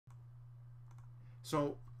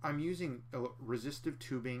So I'm using resistive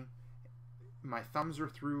tubing. My thumbs are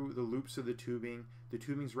through the loops of the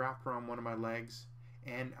tubing's wrapped around one of my legs,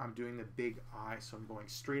 and I'm doing the big I, so I'm going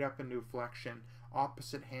straight up into flexion.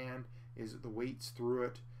 Opposite hand is the weight's through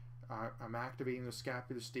it. I'm activating the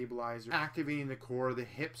scapular stabilizer, activating the core. The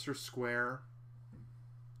hips are square.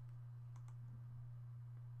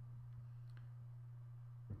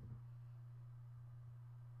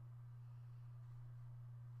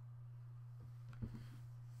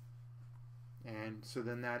 And so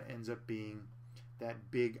then that ends up being that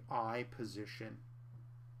big I position.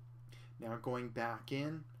 Now going back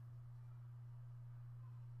in,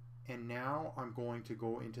 and now I'm going to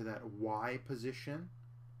go into that Y position.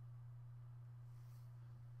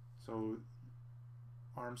 So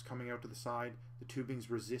arms coming out to the side, the tubing's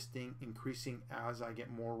resisting, increasing as I get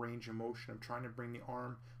more range of motion. I'm trying to bring the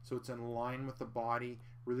arm so it's in line with the body,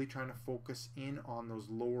 really trying to focus in on those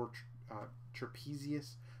lower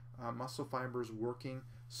trapezius muscle fibers working,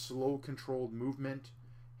 slow controlled movement,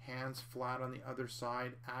 hands flat on the other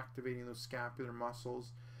side, activating those scapular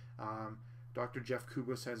muscles. Dr. Jeff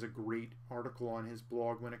Kubas has a great article on his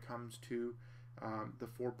blog when it comes to the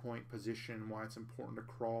 4-point position and why it's important to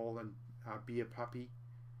crawl and be a puppy.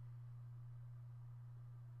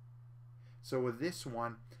 So with this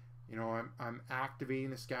one, you know, I'm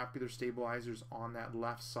activating the scapular stabilizers on that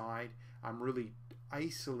left side. I'm really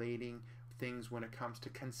isolating things when it comes to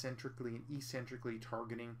concentrically and eccentrically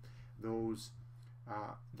targeting those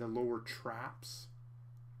the lower traps.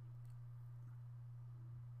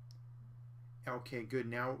 Okay, good.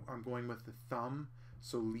 Now I'm going with the thumb,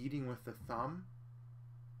 so leading with the thumb.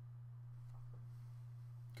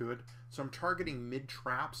 Good. So I'm targeting mid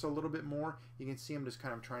traps a little bit more. You can see I'm just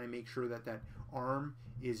kind of trying to make sure that that arm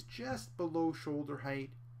is just below shoulder height.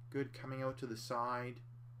 Good, coming out to the side.